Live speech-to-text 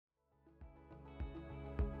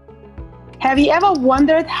Have you ever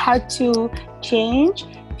wondered how to change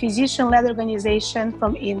physician-led organization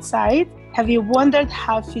from inside? Have you wondered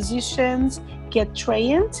how physicians get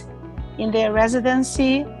trained in their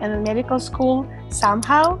residency and in medical school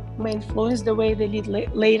somehow may influence the way they lead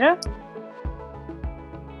later?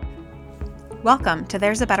 Welcome to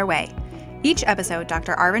There's a Better Way. Each episode,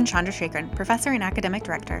 Dr. Arvind Chandrasekaran, professor and academic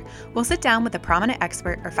director, will sit down with a prominent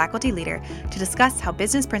expert or faculty leader to discuss how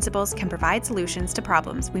business principles can provide solutions to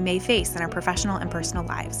problems we may face in our professional and personal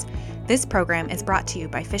lives. This program is brought to you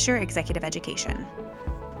by Fisher Executive Education.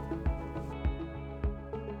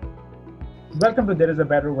 Welcome to There is a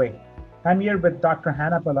Better Way. I'm here with Dr.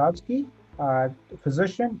 Hannah Pawlowski,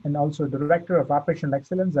 physician and also Director of Operational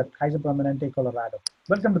Excellence at Kaiser Permanente, Colorado.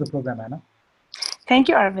 Welcome to the program, Hannah. Thank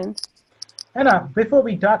you, Arvind. Hannah, before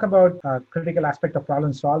we talk about a critical aspect of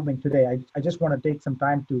problem solving today, I just want to take some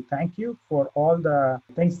time to thank you for all the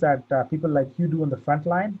things that people like you do on the front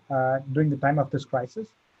line during the time of this crisis.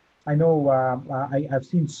 I know I've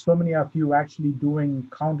seen so many of you actually doing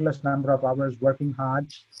countless number of hours working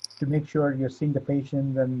hard to make sure you're seeing the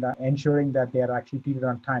patients and ensuring that they are actually treated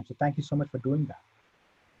on time. So thank you so much for doing that.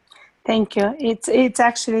 Thank you. It's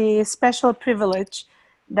actually a special privilege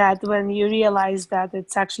that when you realize that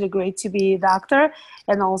it's actually great to be a doctor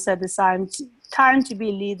and also at the same time to be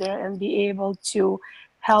a leader and be able to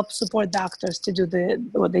help support doctors to do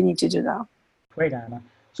what they need to do now. Great, Anna.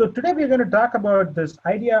 So today we're going to talk about this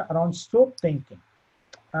idea around SOAP thinking.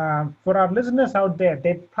 For our listeners out there,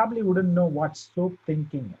 they probably wouldn't know what SOAP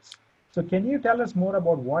thinking is. So can you tell us more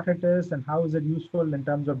about what it is and how is it useful in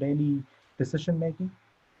terms of daily decision making?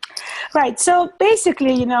 Right. So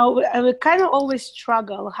basically, we kind of always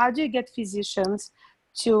struggle. How do you get physicians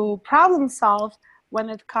to problem solve when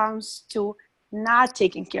it comes to not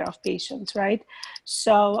taking care of patients, right?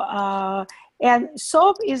 So, and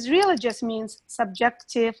SOAP is really just means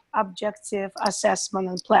subjective, objective assessment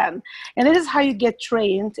and plan. And it is how you get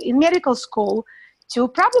trained in medical school to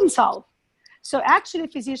problem solve. So actually,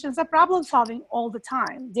 physicians are problem solving all the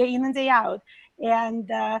time, day in and day out.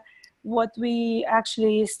 And what we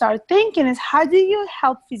actually start thinking is how do you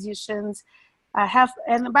help physicians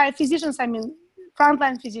and by physicians I mean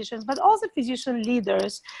frontline physicians, but also physician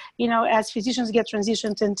leaders, as physicians get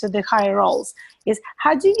transitioned into the higher roles, is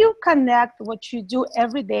how do you connect what you do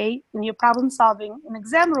every day in your problem solving in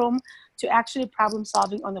exam room to actually problem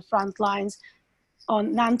solving on the front lines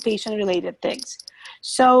on non-patient related things.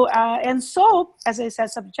 So, and SOAP, as I said,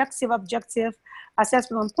 subjective, objective,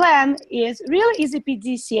 assessment and plan is really easy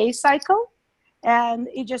PDCA cycle. And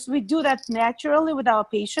we do that naturally with our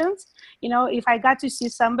patients. If I got to see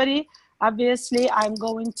somebody, obviously I'm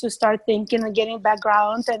going to start thinking and getting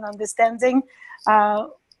background and understanding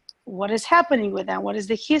what is happening with them, what is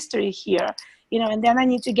the history here, and then I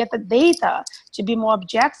need to get the data to be more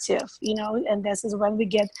objective, and this is when we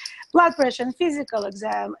get blood pressure and physical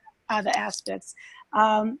exam, other aspects.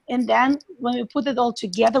 And then when we put it all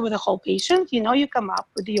together with the whole patient, you come up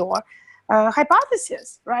with your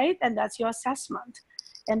hypothesis, right? And that's your assessment.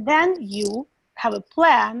 And then you have a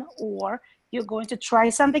plan, or you're going to try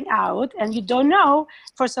something out and you don't know,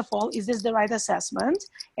 first of all, is this the right assessment?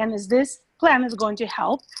 And is this plan is going to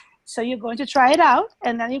help? So you're going to try it out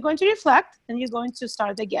and then you're going to reflect and you're going to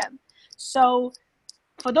start again. So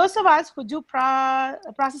for those of us who do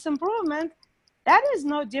process improvement, that is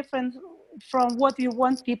no different from what we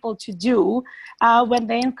want people to do when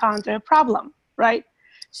they encounter a problem, right?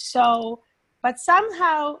 So, but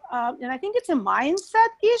somehow, and I think it's a mindset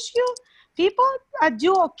issue, people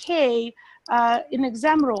do okay in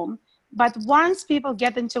exam room, but once people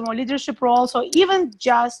get into more leadership roles or even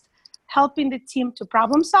just helping the team to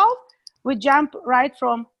problem solve, we jump right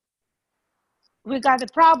from, we got a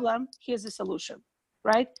problem, here's the solution,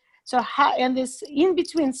 right? So, and this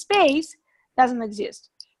in-between space doesn't exist.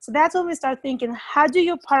 So that's when we start thinking, how do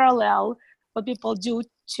you parallel what people do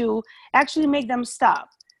to actually make them stop?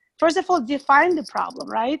 First of all, define the problem,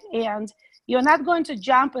 right? And you're not going to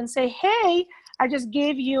jump and say, hey, I just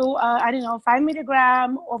gave you, 5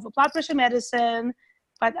 milligram of a blood pressure medicine,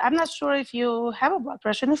 but I'm not sure if you have a blood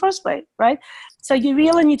pressure in the first place, right? So you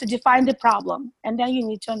really need to define the problem, and then you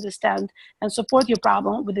need to understand and support your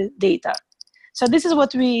problem with the data. So this is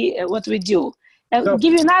what we do. And so,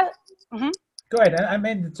 give you another. Mm-hmm. Go ahead. I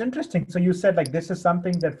mean, it's interesting. So you said this is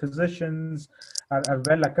something that physicians are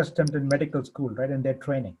well accustomed in medical school, right? In their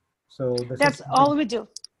training. So that's all we do.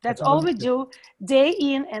 That's all we do day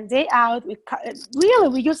in and day out.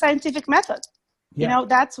 We use scientific method. Yeah.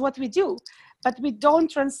 That's what we do. But we don't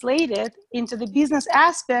translate it into the business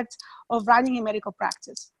aspect of running a medical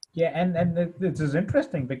practice. Yeah, and this is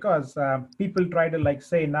interesting because people try to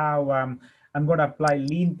say now I'm going to apply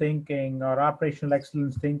lean thinking or operational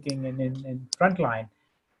excellence thinking in frontline.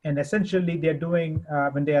 And essentially, they're doing,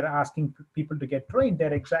 when they're asking people to get trained,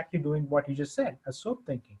 they're exactly doing what you just said, a SOAP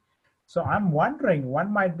thinking. So I'm wondering,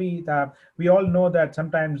 one might be that we all know that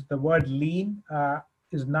sometimes the word lean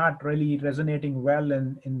is not really resonating well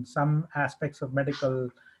in some aspects of medical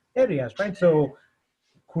areas, right? So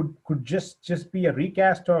could just be a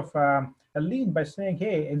recast of a lean by saying,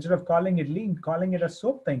 hey, instead of calling it lean, calling it a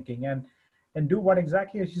SOAP thinking, and do what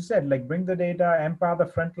exactly as you said, like bring the data, empower the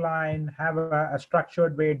front line, have a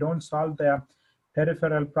structured way, don't solve the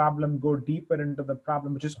peripheral problem, go deeper into the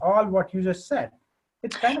problem, which is all what you just said.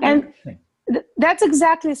 It's kind of interesting. That's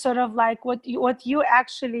exactly sort of like what you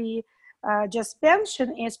actually just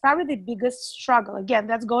mentioned is probably the biggest struggle. Again,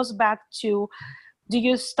 that goes back to, do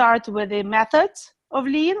you start with the methods of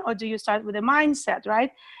lean or do you start with a mindset,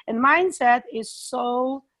 right? And mindset is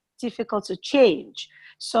so difficult to change.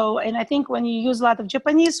 So, and I think when you use a lot of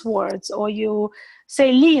Japanese words or you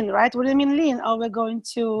say lean, right? What do you mean lean? Oh, we're going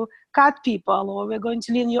to cut people, or we're going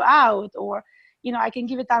to lean you out, or, you know, I can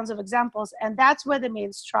give you tons of examples. And that's where the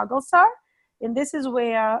main struggles are. And this is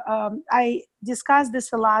where I discuss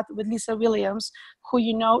this a lot with Lisa Williams, who,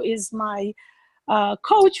 you know, is my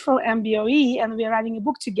coach from MBOE, and we're writing a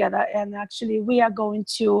book together. And actually, we are going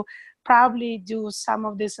to probably do some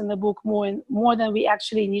of this in the book more than we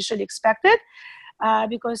actually initially expected,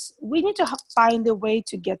 because we need to find a way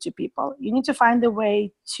to get to people. You need to find a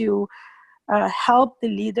way to help the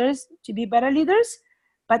leaders to be better leaders,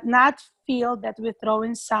 but not feel that we're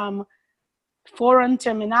throwing some foreign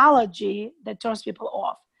terminology that turns people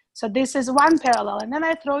off. So this is one parallel. And then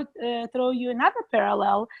I throw you another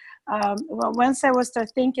parallel. Once I was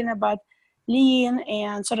thinking about lean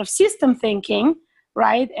and sort of system thinking,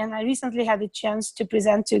 right? And I recently had a chance to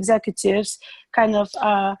present to executives kind of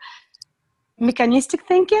mechanistic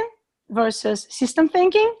thinking versus system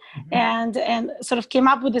thinking, and sort of came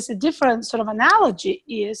up with this different sort of analogy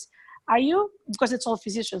is, are you, because it's all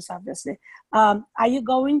physicians, obviously, are you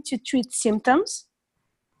going to treat symptoms?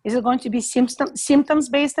 Is it going to be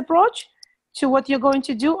symptoms-based approach to what you're going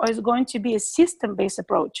to do, or is it going to be a system-based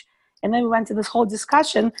approach? And then we went to this whole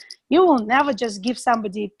discussion. You will never just give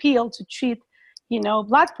somebody a pill to treat, you know,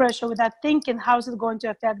 blood pressure without thinking, how is it going to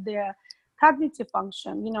affect their cognitive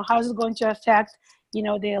function? You know, how is it going to affect, you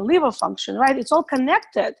know, their liver function, right? It's all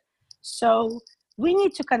connected. So we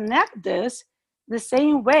need to connect this the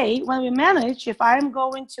same way when we manage. If I'm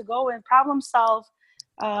going to go and problem solve,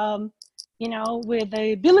 you know, with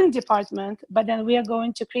the billing department, but then we are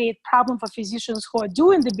going to create problem for physicians who are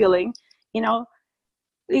doing the billing, you know,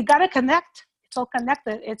 you got to connect. It's all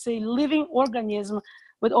connected. It's a living organism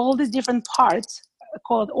with all these different parts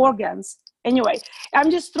called organs. Anyway, I'm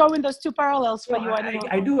just throwing those two parallels for you.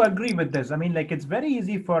 I do agree with this. I mean, like, it's very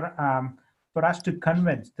easy for us to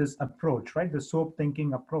convince this approach, right? The SOAP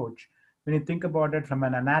thinking approach. When you think about it from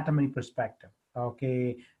an anatomy perspective,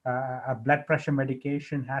 okay, a blood pressure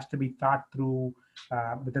medication has to be thought through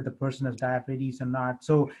whether the person has diabetes or not.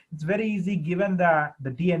 So it's very easy, given the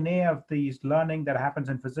DNA of these learning that happens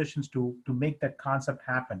in physicians, to make that concept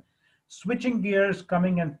happen. Switching gears,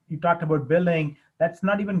 coming, and you talked about billing. Let's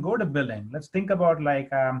not even go to billing. Let's think about,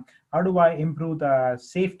 like, how do I improve the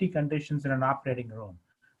safety conditions in an operating room?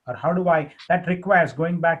 Or how do that requires,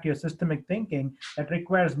 going back to your systemic thinking, that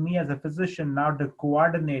requires me as a physician now to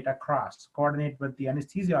coordinate with the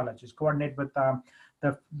anesthesiologist, coordinate with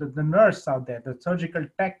the nurse out there, the surgical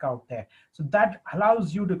tech out there. So that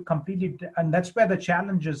allows you to completely, and that's where the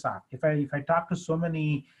challenges are. If I talk to so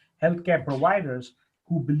many healthcare providers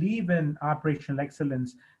who believe in operational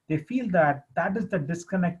excellence, they feel that is the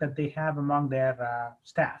disconnect that they have among their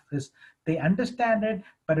staff. Is they understand it,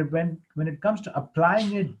 but when it comes to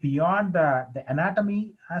applying it beyond the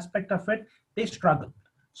anatomy aspect of it, they struggle.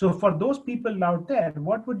 So for those people out there,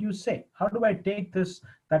 what would you say? How do I take this,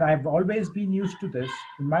 that I've always been used to this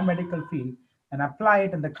in my medical field, and apply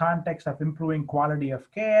it in the context of improving quality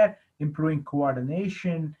of care, improving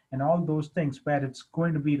coordination, and all those things, where it's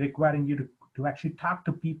going to be requiring you to actually talk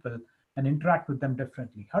to people and interact with them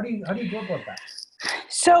differently? How do you go about that?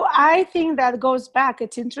 So I think that goes back,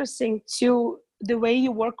 it's interesting, to the way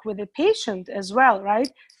you work with a patient as well, right?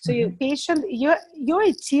 So your patient, you're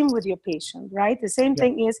a team with your patient, right? The same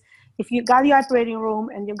thing is, if you got your operating room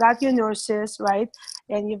and you've got your nurses, right?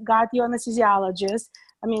 And you've got your anesthesiologist.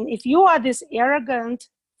 I mean, if you are this arrogant,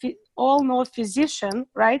 all-know physician,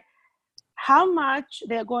 right? How much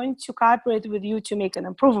they're going to cooperate with you to make an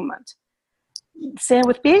improvement? Same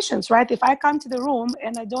with patients, right? If I come to the room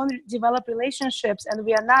and I don't develop relationships and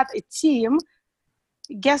we are not a team,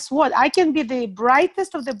 guess what? I can be the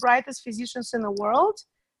brightest of the brightest physicians in the world,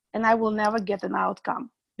 and I will never get an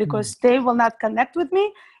outcome because they will not connect with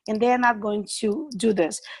me and they're not going to do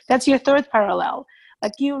this. That's your third parallel.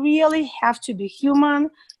 Like, you really have to be human.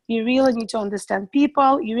 You really need to understand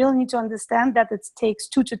people. You really need to understand that it takes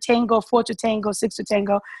 2 to tango, 4 to tango, 6 to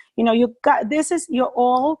tango. You know, you've got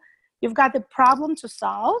the problem to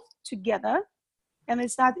solve together. And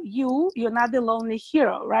it's not you're not the lonely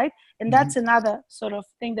hero, right? And that's another sort of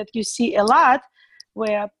thing that you see a lot,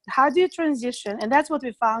 where how do you transition? And that's what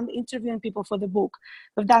we found interviewing people for the book.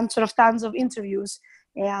 We've done sort of tons of interviews.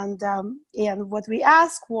 And what we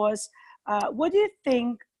asked was, what do you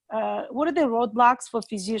think, what are the roadblocks for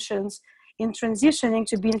physicians in transitioning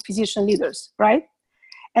to being physician leaders, right?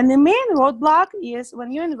 And the main roadblock is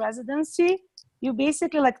when you're in residency, you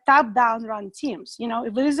basically like top-down run teams. You know,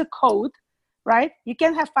 if there is a code, right, you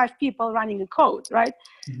can have 5 people running a code, right?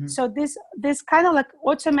 So this kind of like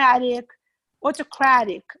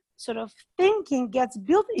autocratic sort of thinking gets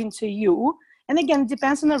built into you. And again, it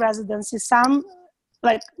depends on the residency. Some,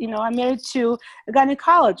 like, you know, I'm married to a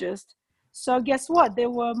gynecologist. So guess what? They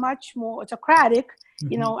were much more autocratic.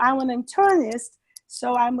 You know, I'm an internist,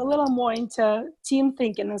 so I'm a little more into team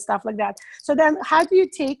thinking and stuff like that. So then how do you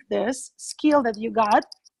take this skill that you got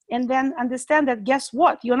and then understand that, guess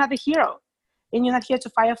what? You're not a hero and you're not here to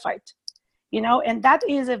firefight, you know? And that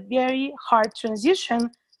is a very hard transition,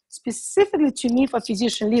 specifically to me for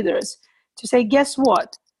physician leaders, to say, guess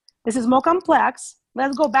what? This is more complex.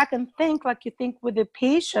 Let's go back and think like you think with the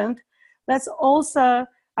patient. Let's also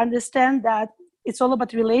understand that it's all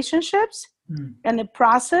about relationships and the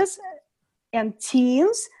process and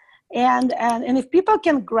teams. And if people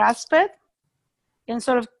can grasp it and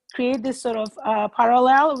sort of create this sort of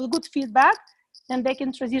parallel with good feedback, then they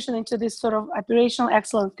can transition into this sort of operational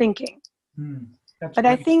excellent thinking. But great.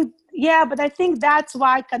 I think that's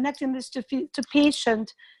why connecting this to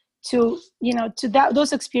patient, to, you know, to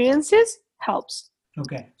those experiences helps.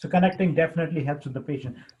 Okay, so connecting definitely helps with the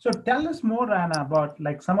patient. So tell us more, Anna, about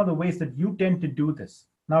like some of the ways that you tend to do this.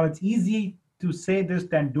 Now, it's easy to say this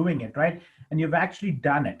than doing it, right? And you've actually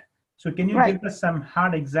done it. So can you give us some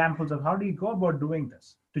hard examples of how do you go about doing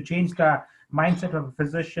this to change the mindset of a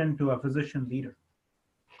physician to a physician leader?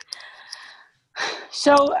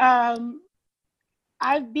 So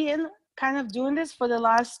I've been kind of doing this for the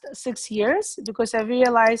last 6 years because I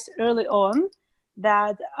realized early on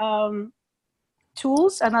that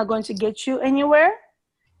tools are not going to get you anywhere.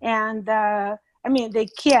 And I mean, they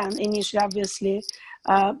can initially, obviously,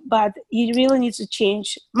 but you really need to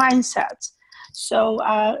change mindsets. So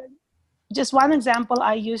just one example,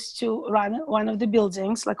 I used to run one of the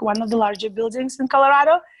buildings, like one of the larger buildings in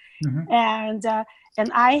Colorado. And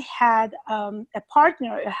I had a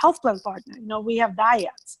partner, a health plan partner. You know, we have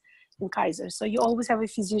dyads in Kaiser. So you always have a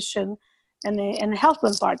physician and a health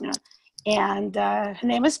plan partner. And her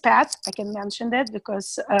name is Pat. I can mention that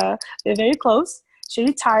because we're very close. She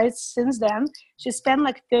retired since then. She spent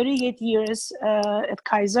like 38 years at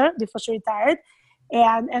Kaiser before she retired.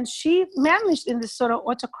 And she managed in this sort of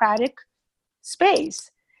autocratic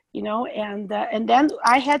space, you know, and then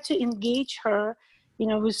I had to engage her. You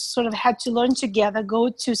know, we sort of had to learn together, go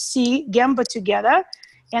to see Gemba together.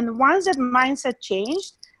 And once that mindset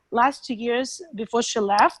changed, last 2 years before she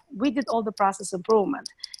left, we did all the process improvement.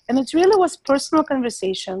 And it really was personal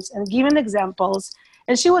conversations and giving examples.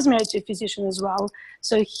 And she was married to a physician as well.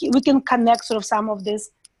 So we can connect sort of some of this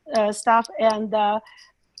stuff. And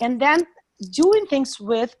then doing things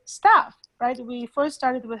with staff, right? We first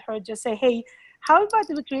started with her, just say, hey, how about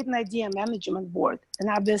we create an idea management board? And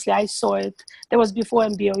obviously I saw it. That was before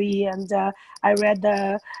MBOE, and I read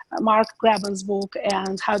Mark Graban's book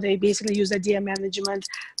and how they basically use idea management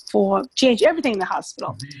for change everything in the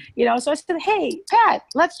hospital. You know, so I said, hey, Pat,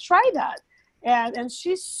 let's try that. And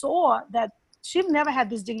she saw that she'd never had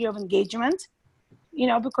this degree of engagement, you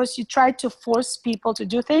know, because you try to force people to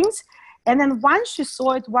do things. And then once she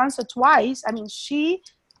saw it once or twice, I mean, she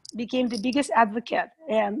became the biggest advocate,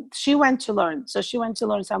 and she went to learn. So she went to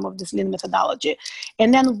learn some of this lean methodology.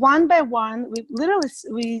 And then one by one,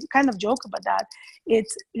 we kind of joke about that.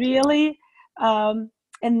 It's really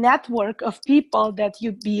a network of people that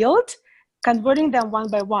you build, converting them one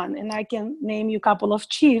by one. And I can name you a couple of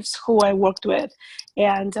chiefs who I worked with.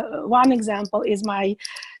 And one example is my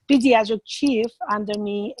pediatric chief under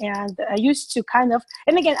me. And I used to kind of,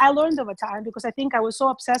 and again, I learned over time because I think I was so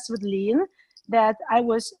obsessed with lean that I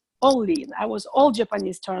was all lean. I was all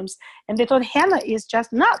Japanese terms. And they thought Hannah is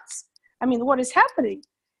just nuts. I mean, what is happening?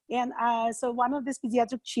 And so one of these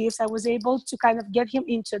pediatric chiefs, I was able to kind of get him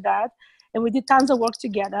into that. And we did tons of work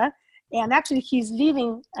together. And actually, he's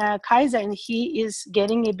leaving Kaiser, and he is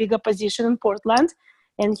getting a bigger position in Portland.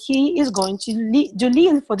 and he is going to do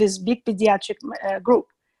lean for this big pediatric group.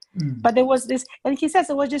 But there was this, and he says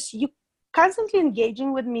it was just you constantly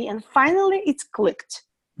engaging with me, and finally it's clicked.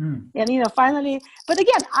 And finally, but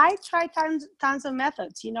again, I try tons of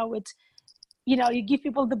methods. It's you give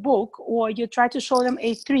people the book, or you try to show them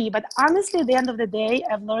A3. But honestly, at the end of the day,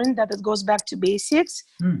 I've learned that it goes back to basics.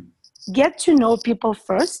 Get to know people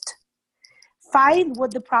first. Find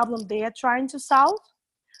what the problem they are trying to solve.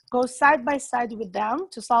 Go side by side with them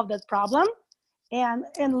to solve that problem, and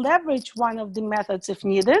leverage one of the methods if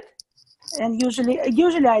needed. And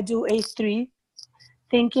usually I do A3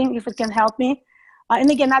 thinking if it can help me. And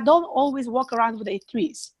again, I don't always walk around with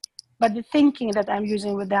A3s, but the thinking that I'm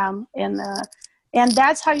using with them, and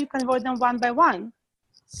that's how you convert them one by one.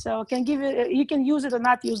 So you can use it or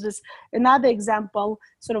not use this. Another example,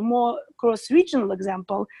 sort of more cross-regional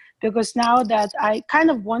example, because now that I kind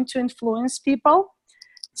of want to influence people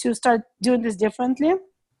to start doing this differently,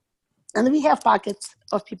 and we have pockets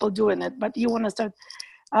of people doing it, but you want to start.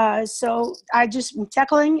 So I just been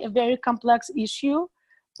tackling a very complex issue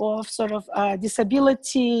of sort of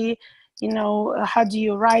disability. How do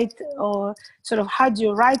you write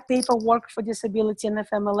paperwork for disability in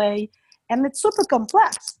FMLA? And it's super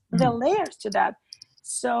complex. There are layers to that.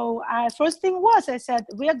 So first thing was, I said,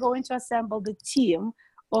 we are going to assemble the team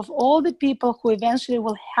of all the people who eventually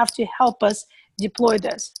will have to help us deploy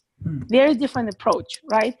this. Very different approach,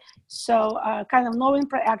 right? So kind of knowing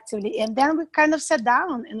proactively. And then we kind of sat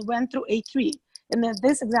down and went through A3. And in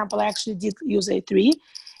this example, I actually did use A3.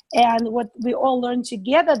 And what we all learned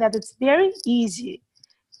together, that it's very easy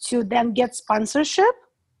to then get sponsorship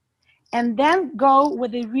and then go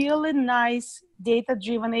with a really nice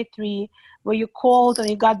data-driven A3 where you called and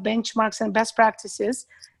you got benchmarks and best practices,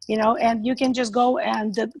 and you can just go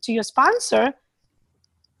and to your sponsor,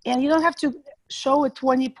 and you don't have to show a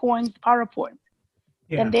 20-point PowerPoint.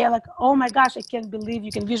 Yeah. And they're like, oh my gosh, I can't believe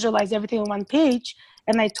you can visualize everything on one page,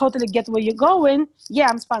 and I totally get where you're going. Yeah,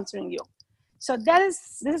 I'm sponsoring you. So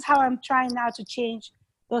this is how I'm trying now to change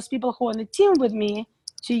those people who are on the team with me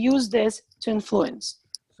to use this to influence.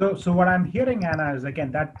 So what I'm hearing, Anna, is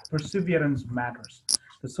again that perseverance matters.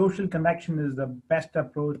 The social connection is the best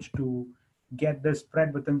approach to get this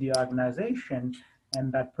spread within the organization,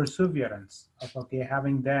 and that perseverance of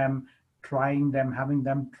having them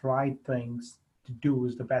try things to do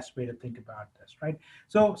is the best way to think about this, right?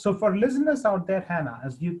 So for listeners out there, Hannah,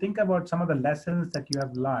 as you think about some of the lessons that you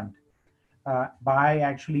have learned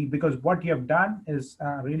because what you have done is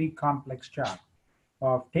a really complex job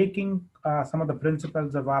of taking some of the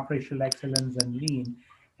principles of operational excellence and lean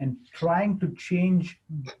and trying to change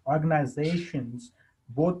organizations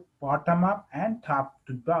both bottom up and top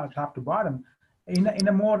to bottom in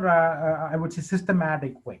a more I would say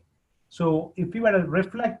systematic way. So if you were to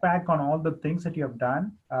reflect back on all the things that you have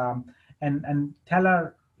done and tell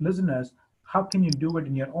our listeners, how can you do it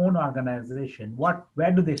in your own organization?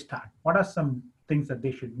 Where do they start? What are some things that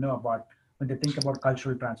they should know about when they think about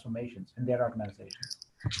cultural transformations in their organizations?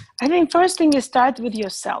 I think first thing is start with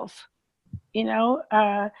yourself.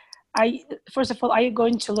 First of all, are you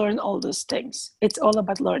going to learn all those things? It's all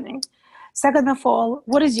about learning. Second of all,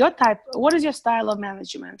 what is your style of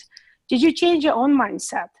management? Did you change your own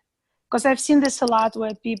mindset? Because I've seen this a lot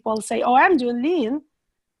where people say, oh, I'm doing lean,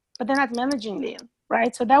 but they're not managing lean,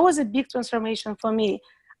 right? So that was a big transformation for me.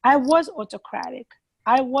 I was autocratic.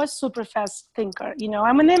 I was super fast thinker.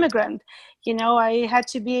 I'm an immigrant. I had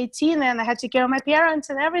to be 18 and I had to care of my parents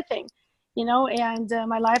and everything, and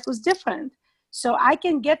my life was different. So I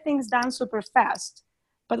can get things done super fast.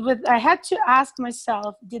 But I had to ask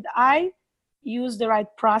myself, did I use the right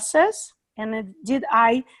process? And did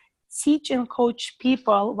I teach and coach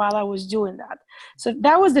people while I was doing that? So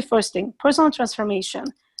that was the first thing, personal transformation.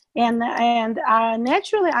 And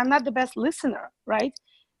naturally, I'm not the best listener, right?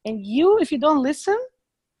 And if you don't listen,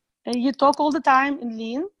 and you talk all the time in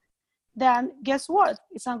lean, then guess what?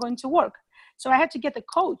 It's not going to work. So I had to get a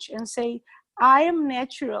coach and say, I am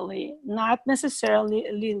naturally not necessarily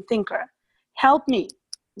a lean thinker. Help me.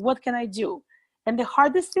 What can I do? And the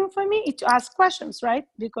hardest thing for me is to ask questions, right?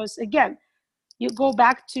 Because again, you go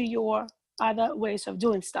back to your other ways of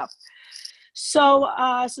doing stuff. So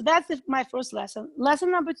that's my first lesson.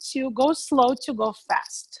 Lesson number 2, go slow to go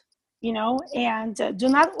fast, and do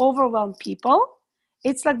not overwhelm people.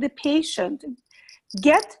 It's like the patient.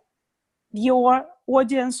 Get your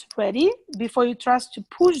audience ready before you trust to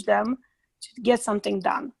push them to get something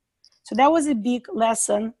done. So that was a big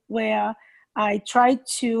lesson where I tried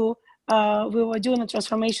to, we were doing a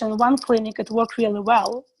transformation in one clinic. It worked really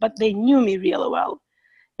well, but they knew me really well.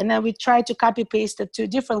 And then we tried to copy paste it to a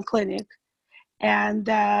different clinic. And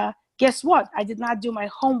guess what? I did not do my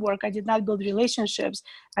homework. I did not build relationships.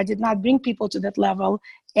 I did not bring people to that level,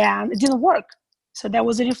 and it didn't work. So that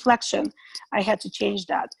was a reflection. I had to change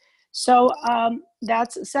that. So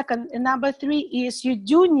that's second. And number 3 is you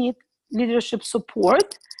do need leadership support.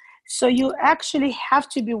 So you actually have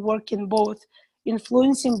to be working both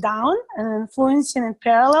influencing down and influencing in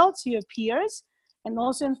parallel to your peers, and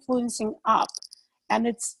also influencing up. And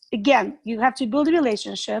it's, again, you have to build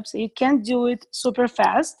relationships. You can't do it super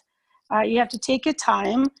fast. You have to take your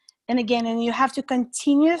time. And again, and you have to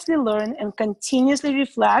continuously learn and continuously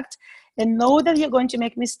reflect and know that you're going to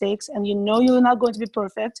make mistakes, and you know you're not going to be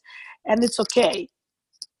perfect, and it's okay.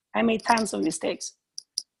 I made tons of mistakes.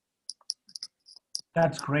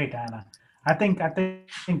 That's great, Anna. I think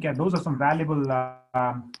those are some valuable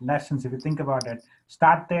lessons. If you think about it,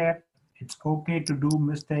 start there. It's okay to do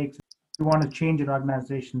mistakes. If you want to change your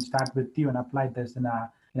organization, start with you and apply this in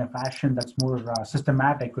a fashion that's more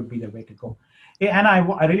systematic would be the way to go. Hey, Anna,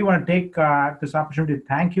 I really want to take this opportunity to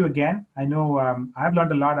thank you again. I know I've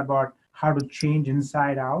learned a lot about how to change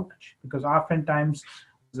inside out, because oftentimes,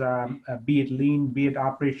 be it lean, be it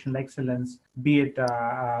operational excellence, be it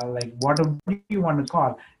like what do you want to call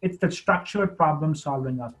it's the structured problem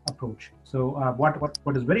solving approach. So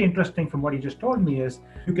what is very interesting from what you just told me is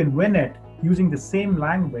you can win it using the same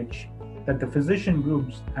language that the physician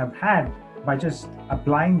groups have had by just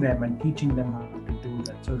applying them and teaching them how to do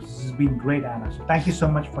that. So this has been great, Anna. So thank you so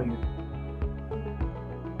much for you.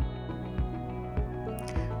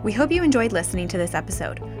 We hope you enjoyed listening to this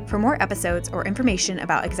episode. For more episodes or information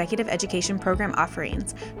about executive education program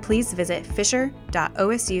offerings, please visit fisher.osu.edu.